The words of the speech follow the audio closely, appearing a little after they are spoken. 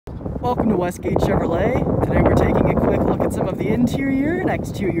Welcome to Westgate Chevrolet. Today we're taking a quick look at some of the interior and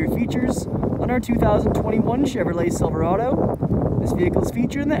exterior features on our 2021 Chevrolet Silverado. This vehicle is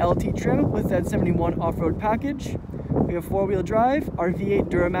featured in the LT trim with Z71 off-road package. We have four-wheel drive, our V8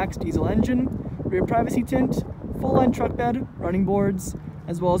 Duramax diesel engine, rear privacy tint, full-line truck bed, running boards,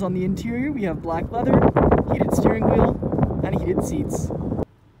 as well as on the interior we have black leather, heated steering wheel, and heated seats.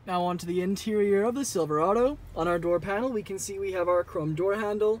 Now onto the interior of the Silverado. On our door panel we can see we have our chrome door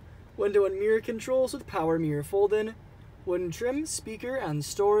handle, window and mirror controls with power mirror fold-in, wooden trim, speaker, and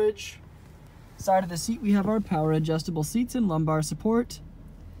storage. Side of the seat we have our power adjustable seats and lumbar support.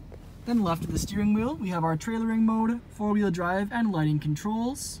 Then left of the steering wheel we have our trailering mode, four-wheel drive, and lighting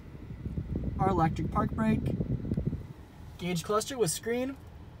controls. Our electric park brake, gauge cluster with screen,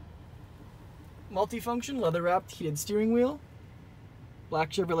 multifunction leather-wrapped heated steering wheel,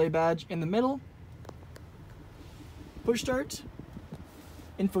 black Chevrolet badge in the middle, push start,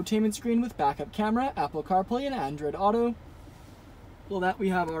 infotainment screen with backup camera, Apple CarPlay, and Android Auto. Below that we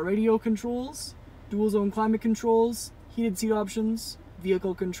have our radio controls, dual zone climate controls, heated seat options,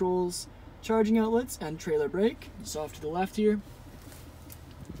 vehicle controls, charging outlets, and trailer brake. Just off to the left here.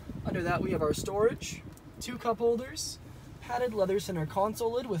 Under that we have our storage, two cup holders, padded leather center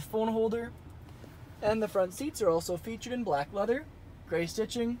console lid with phone holder, and the front seats are also featured in black leather, gray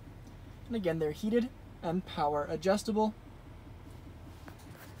stitching, and again they're heated and power adjustable.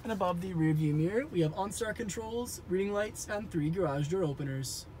 And above the rear view mirror we have OnStar controls, reading lights, and 3 garage door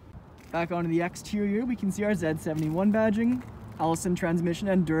openers. Back onto the exterior we can see our Z71 badging, Allison transmission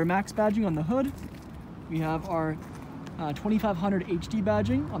and Duramax badging on the hood. We have our 2500HD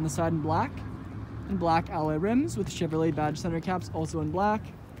badging on the side in black, and black alloy rims with Chevrolet badge center caps also in black.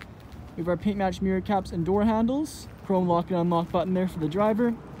 We have our paint match mirror caps and door handles, chrome lock and unlock button there for the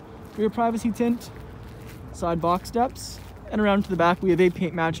driver, rear privacy tint, side box steps, and around to the back we have a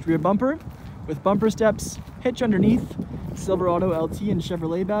paint matched rear bumper with bumper steps, hitch underneath, Silverado LT and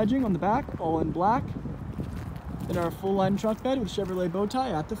Chevrolet badging on the back, all in black. Then our full line truck bed with Chevrolet bow tie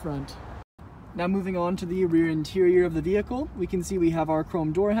at the front. Now moving on to the rear interior of the vehicle, we can see we have our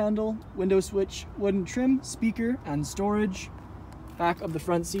chrome door handle, window switch, wooden trim, speaker, and storage. Back of the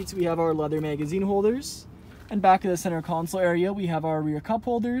front seats we have our leather magazine holders, and back of the center console area we have our rear cup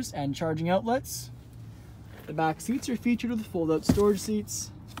holders and charging outlets. The back seats are featured with fold-out storage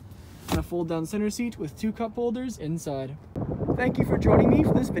seats and a fold-down center seat with 2 cup holders inside. Thank you for joining me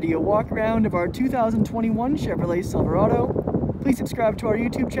for this video walk around of our 2021 Chevrolet Silverado. Please subscribe to our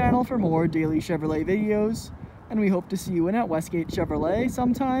YouTube channel for more daily Chevrolet videos, and we hope to see you in at Westgate Chevrolet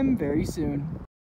sometime very soon.